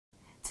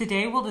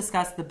Today we'll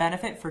discuss the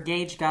benefit for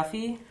Gage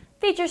Guffey,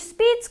 feature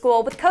Speed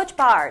School with Coach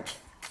Barge,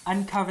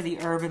 uncover the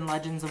urban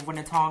legends of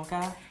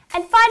Tonka,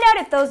 and find out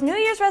if those New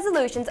Year's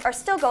resolutions are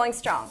still going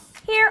strong.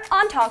 Here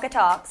on Tonka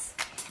Talks.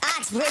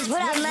 Oxbridge,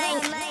 what up,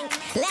 man?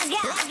 Let's go.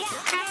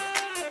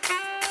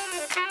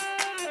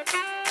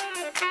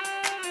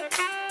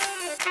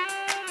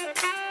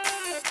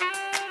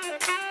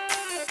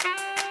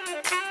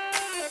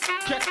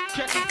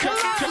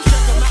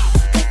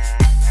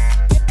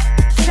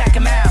 Check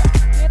 'em out.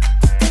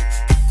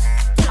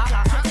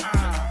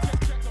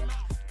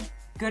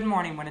 Good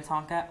morning,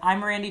 Tonka.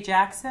 I'm Randy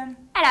Jackson.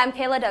 And I'm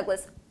Kayla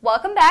Douglas.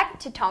 Welcome back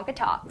to Tonka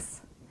Talks.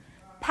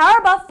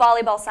 Power Buff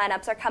volleyball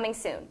signups are coming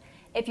soon.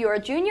 If you're a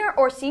junior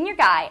or senior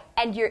guy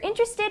and you're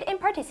interested in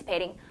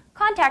participating,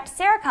 contact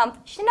Sarah Kumpf,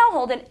 Chanel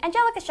Holden,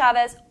 Angelica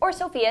Chavez, or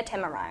Sophia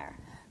Timmermeyer.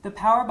 The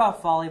Power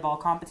Buff volleyball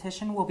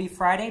competition will be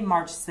Friday,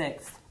 March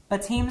 6th,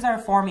 but teams are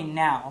forming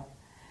now.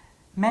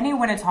 Many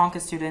Tonka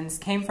students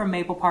came from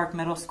Maple Park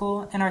Middle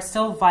School and are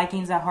still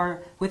Vikings at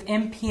heart with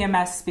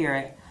MPMS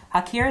spirit.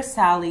 Akira,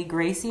 Sally,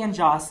 Gracie, and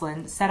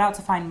Jocelyn set out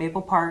to find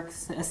Maple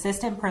Park's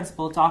assistant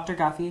principal, Dr.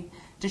 Guffey,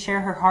 to share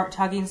her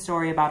heart-tugging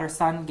story about her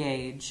son,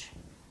 Gage.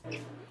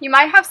 You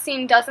might have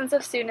seen dozens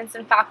of students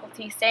and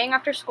faculty staying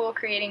after school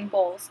creating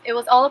bowls. It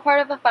was all a part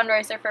of a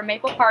fundraiser for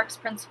Maple Park's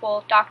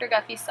principal, Dr.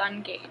 Guffey's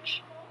son,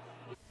 Gage.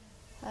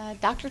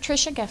 Dr.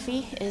 Tricia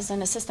Guffey is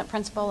an assistant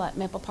principal at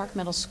Maple Park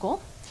Middle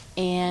School,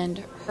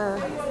 and her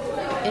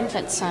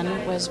infant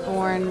son was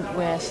born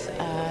with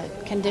a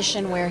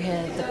condition where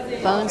the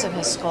bones of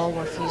his skull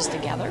were fused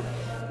together.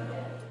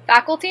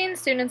 Faculty and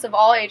students of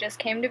all ages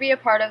came to be a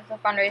part of the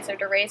fundraiser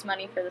to raise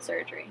money for the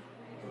surgery.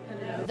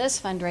 This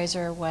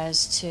fundraiser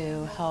was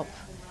to help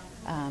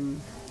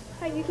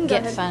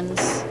get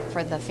funds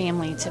for the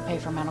family to pay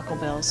for medical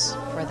bills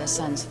for the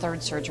son's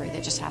third surgery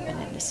that just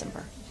happened in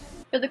December.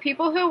 For the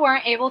people who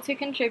weren't able to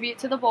contribute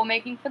to the bowl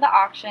making for the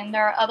auction,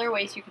 there are other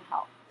ways you can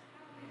help.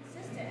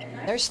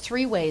 There's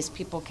 3 ways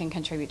people can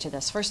contribute to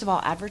this. First of all,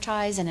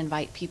 advertise and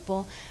invite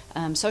people.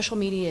 Social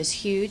media is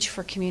huge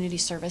for community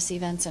service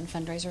events and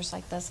fundraisers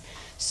like this,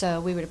 so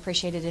we would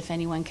appreciate it if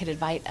anyone could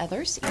invite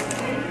others.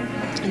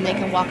 And they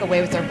can walk away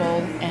with their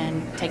bowl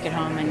and take it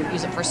home and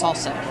use it for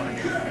salsa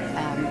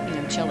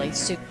or chili,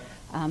 soup.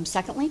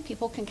 Secondly,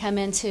 people can come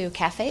into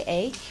Cafe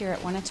A here at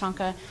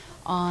Tonka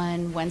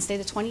on Wednesday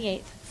the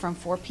 28th from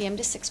 4 p.m.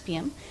 to 6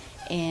 p.m.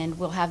 and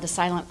we'll have the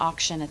silent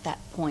auction at that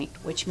point,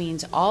 which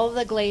means all of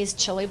the glazed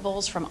chili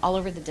bowls from all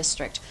over the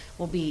district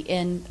will be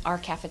in our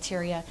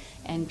cafeteria,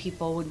 and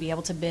people would be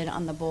able to bid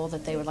on the bowl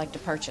that they would like to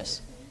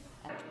purchase.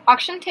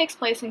 Auction takes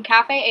place in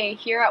Cafe A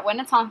here at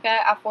Tonka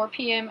at 4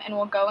 p.m. and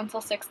will go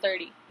until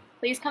 6:30.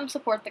 Please come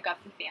support the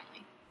Guffey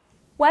family.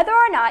 Whether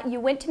or not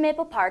you went to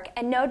Maple Park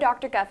and know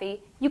Dr.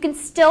 Guffey, you can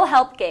still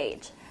help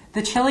Gage.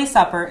 The chili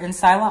supper and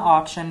silent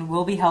auction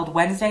will be held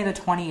Wednesday the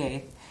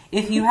 28th.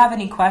 If you have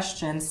any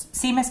questions,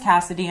 see Miss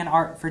Cassidy and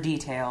Art for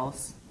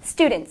details.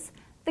 Students,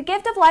 the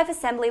Gift of Life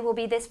Assembly will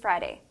be this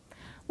Friday.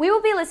 We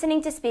will be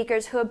listening to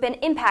speakers who have been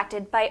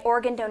impacted by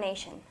organ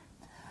donation.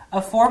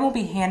 A form will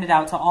be handed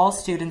out to all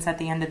students at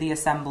the end of the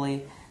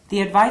assembly.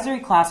 The advisory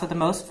class with the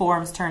most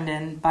forms turned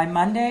in by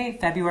Monday,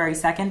 February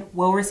 2nd,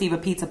 will receive a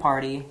pizza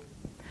party.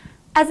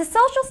 As a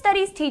social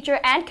studies teacher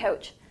and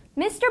coach,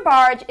 Mr.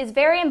 Barge is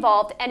very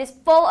involved and is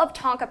full of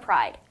Tonka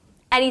pride.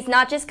 And he's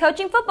not just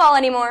coaching football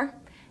anymore.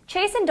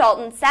 Chase and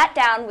Dalton sat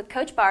down with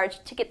Coach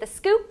Barge to get the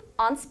scoop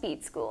on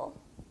Speed School.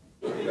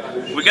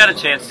 We got a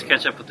chance to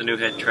catch up with the new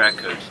head track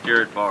coach,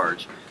 Jared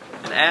Barge,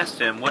 and asked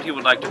him what he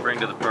would like to bring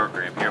to the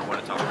program here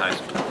at Tonka High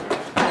School.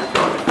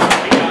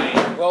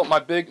 Well,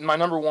 my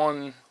number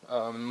one,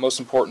 most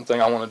important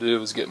thing I want to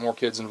do is get more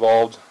kids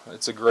involved.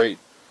 It's a great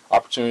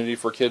opportunity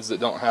for kids that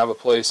don't have a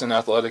place in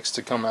athletics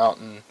to come out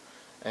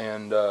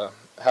and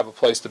have a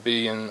place to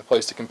be and a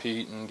place to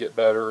compete and get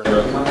better.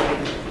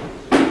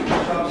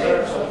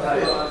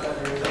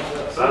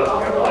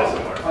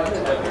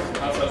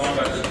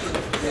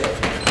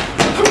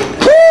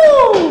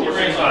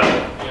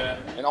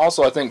 And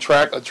also, I think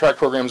a track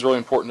program is really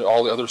important to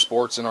all the other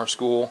sports in our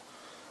school.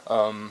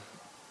 I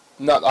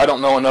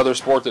don't know another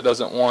sport that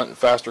doesn't want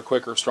faster,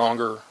 quicker,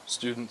 stronger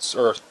students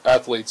or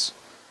athletes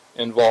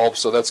involved,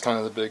 so that's kind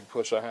of the big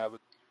push I have.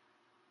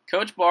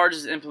 Coach Barge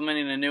is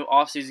implementing a new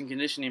off-season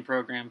conditioning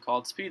program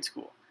called Speed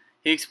School.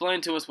 He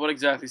explained to us what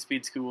exactly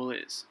Speed School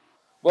is.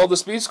 Well, the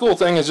Speed School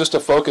thing is just a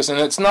focus, and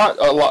it's not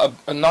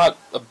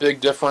a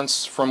big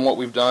difference from what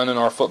we've done in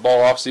our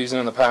football off-season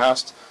in the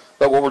past.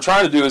 But what we're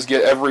trying to do is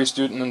get every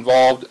student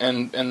involved,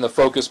 and the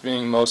focus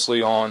being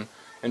mostly on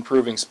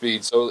improving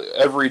speed. So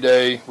every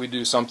day we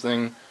do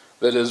something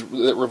that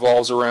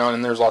revolves around,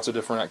 and there's lots of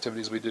different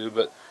activities we do.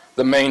 But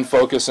the main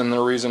focus and the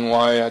reason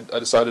why I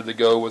decided to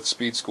go with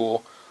Speed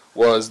School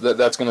was that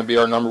that's going to be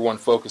our number one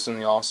focus in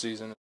the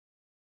off-season.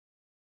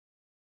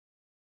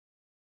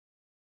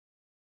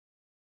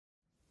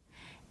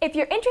 If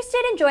you're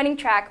interested in joining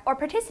track or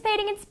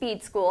participating in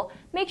Speed School,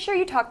 make sure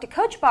you talk to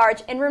Coach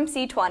Barge in room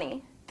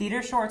C20.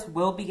 Theater shorts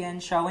will begin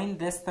showing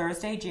this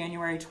Thursday,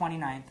 January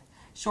 29th.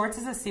 Shorts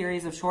is a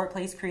series of short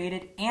plays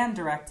created and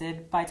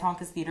directed by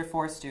Tonka's Theater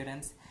 4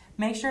 students.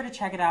 Make sure to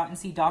check it out and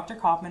see Dr.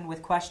 Kaufman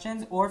with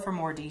questions or for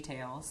more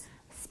details.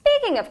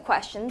 Speaking of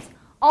questions,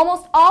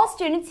 almost all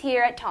students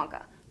here at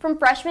Tonka, from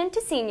freshmen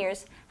to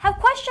seniors, have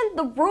questioned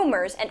the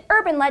rumors and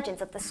urban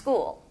legends of the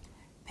school.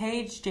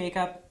 Paige,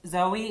 Jacob,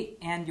 Zoe,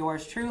 and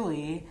yours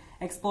truly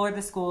explored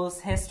the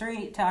school's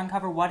history to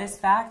uncover what is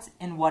fact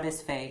and what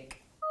is fake.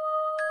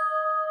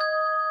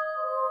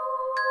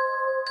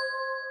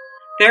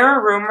 There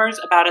are rumors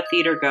about a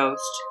theater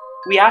ghost.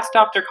 We asked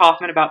Dr.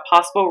 Kaufman about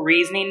possible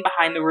reasoning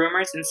behind the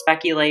rumors and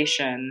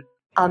speculation.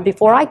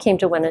 Before I came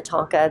to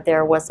Winnetonka,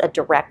 there was a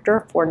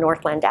director for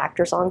Northland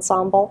Actors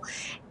Ensemble,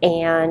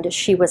 and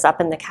she was up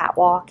in the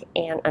catwalk,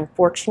 and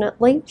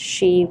unfortunately,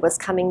 she was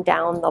coming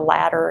down the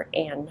ladder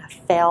and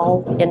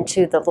fell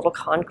into the little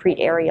concrete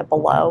area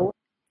below.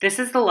 This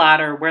is the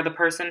ladder where the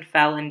person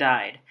fell and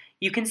died.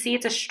 You can see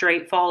it's a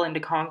straight fall into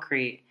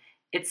concrete.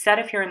 It's said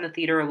if you're in the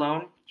theater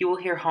alone, you will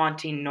hear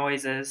haunting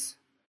noises.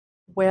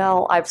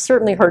 Well, I've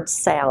certainly heard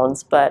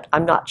sounds, but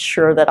I'm not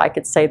sure that I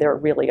could say they're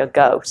really a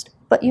ghost.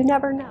 But you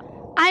never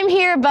know. I'm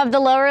here above the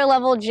lower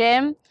level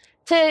gym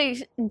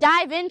to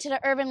dive into the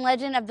urban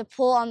legend of the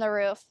pool on the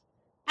roof.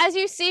 As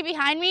you see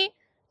behind me,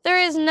 there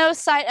is no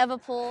sight of a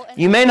pool.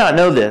 You may not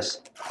know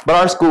this, but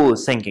our school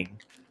is sinking.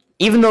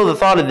 Even though the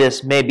thought of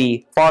this may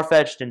be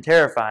far-fetched and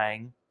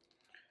terrifying,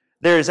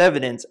 there is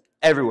evidence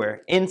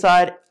everywhere,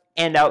 inside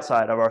and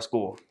outside of our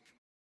school.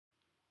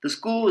 The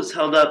school is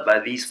held up by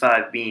these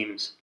 5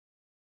 beams.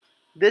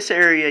 This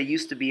area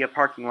used to be a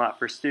parking lot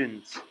for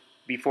students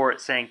before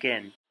it sank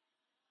in.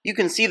 You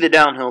can see the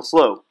downhill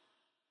slope,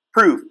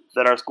 proof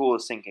that our school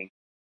is sinking.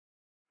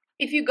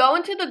 If you go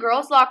into the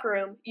girls' locker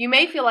room, you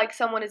may feel like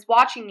someone is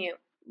watching you.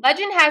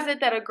 Legend has it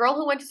that a girl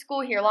who went to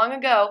school here long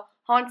ago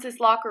haunts this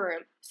locker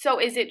room. So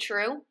is it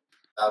true?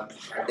 I've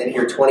been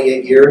here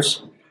 28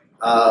 years.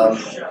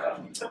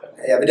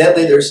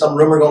 Evidently there's some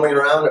rumor going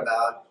around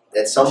about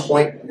at some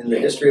point in the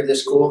history of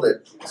this school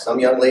that some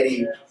young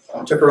lady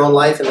took her own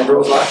life in the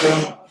girls' locker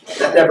room.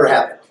 That never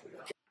happened.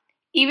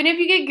 Even if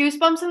you get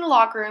goosebumps in the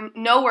locker room,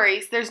 no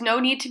worries, there's no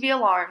need to be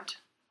alarmed.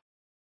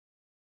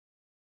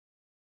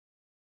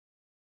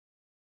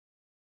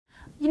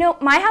 You know,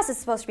 my house is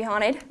supposed to be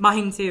haunted.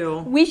 Mine too.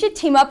 We should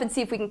team up and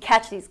see if we can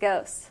catch these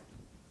ghosts.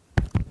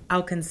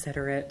 I'll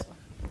consider it.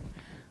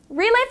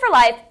 Relay for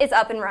Life is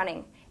up and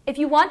running. If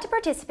you want to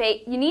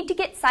participate, you need to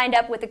get signed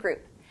up with a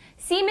group.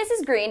 See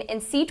Mrs. Green in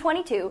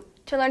C22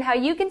 to learn how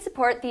you can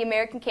support the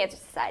American Cancer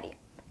Society.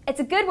 It's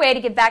a good way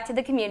to give back to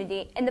the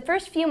community in the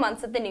first few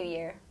months of the new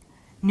year.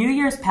 New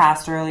Year's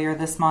passed earlier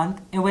this month,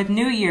 and with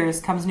New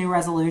Year's comes new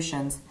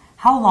resolutions.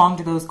 How long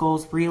do those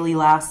goals really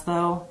last,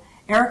 though?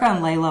 Erica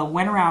and Layla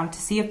went around to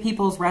see if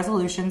people's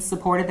resolutions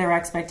supported their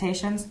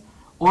expectations,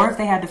 or if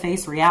they had to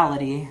face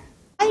reality.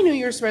 My New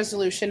Year's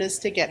resolution is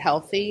to get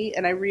healthy,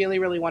 and I really,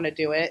 really want to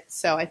do it,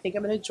 so I think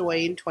I'm going to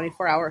join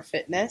 24-hour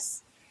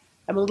fitness.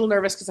 I'm a little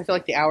nervous because I feel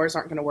like the hours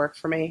aren't going to work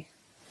for me.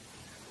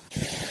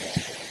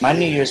 My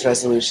New Year's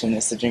resolution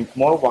is to drink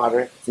more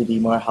water to be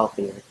more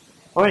healthier.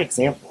 For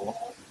example,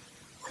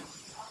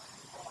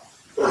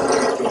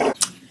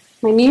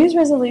 my New Year's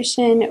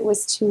resolution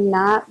was to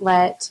not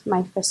let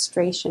my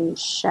frustration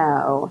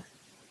show.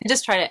 I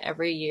just try to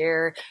every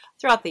year,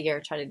 throughout the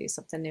year, try to do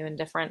something new and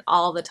different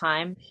all the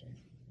time.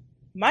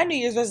 My New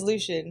Year's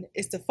resolution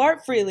is to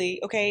fart freely,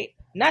 okay,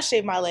 not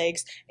shave my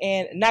legs,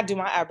 and not do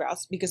my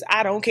eyebrows, because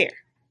I don't care.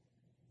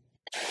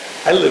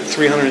 I live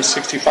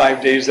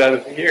 365 days out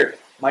of the year.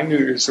 My New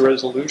Year's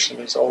resolution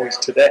is always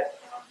today.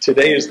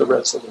 Today is the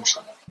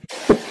resolution.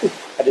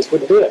 I just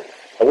wouldn't do it.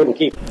 I wouldn't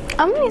keep.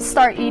 I'm going to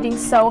start eating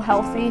so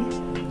healthy.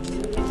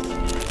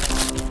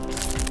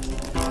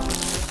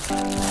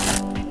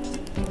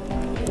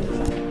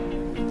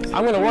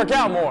 I'm going to work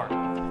out more.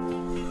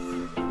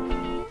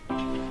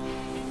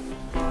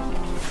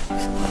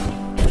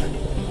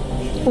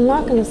 I'm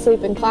not going to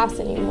sleep in class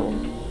anymore.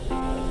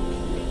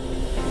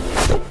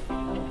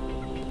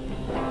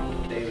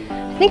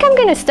 I think I'm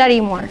going to study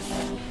more.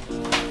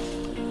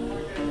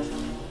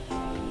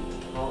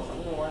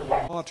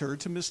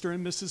 To Mr.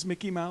 and Mrs.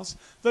 Mickey Mouse,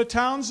 the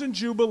town's in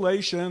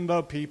jubilation,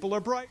 the people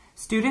are bright.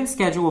 Student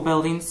schedule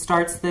building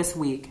starts this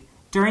week.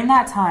 During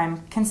that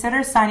time,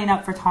 consider signing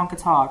up for Tonka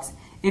Talks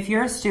if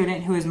you're a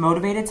student who is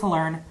motivated to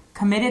learn,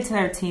 committed to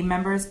their team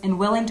members, and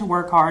willing to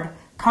work hard.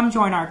 Come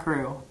join our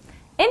crew.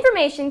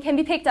 Information can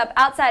be picked up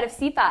outside of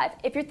C5.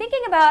 If you're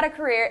thinking about a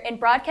career in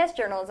broadcast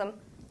journalism,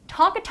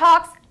 Tonka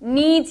Talks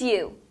needs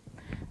you.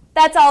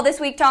 That's all this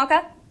week,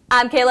 Tonka.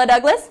 I'm Kayla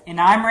Douglas. And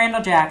I'm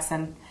Randall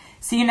Jackson.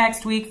 See you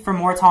next week for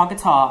more Tonka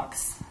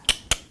Talks.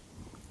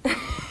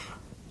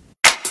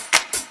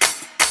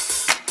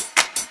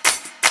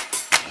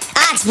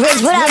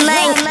 Oxbridge, what up,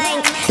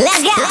 man?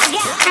 Let's go.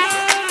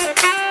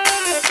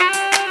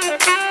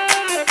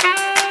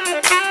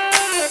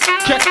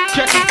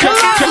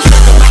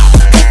 Check.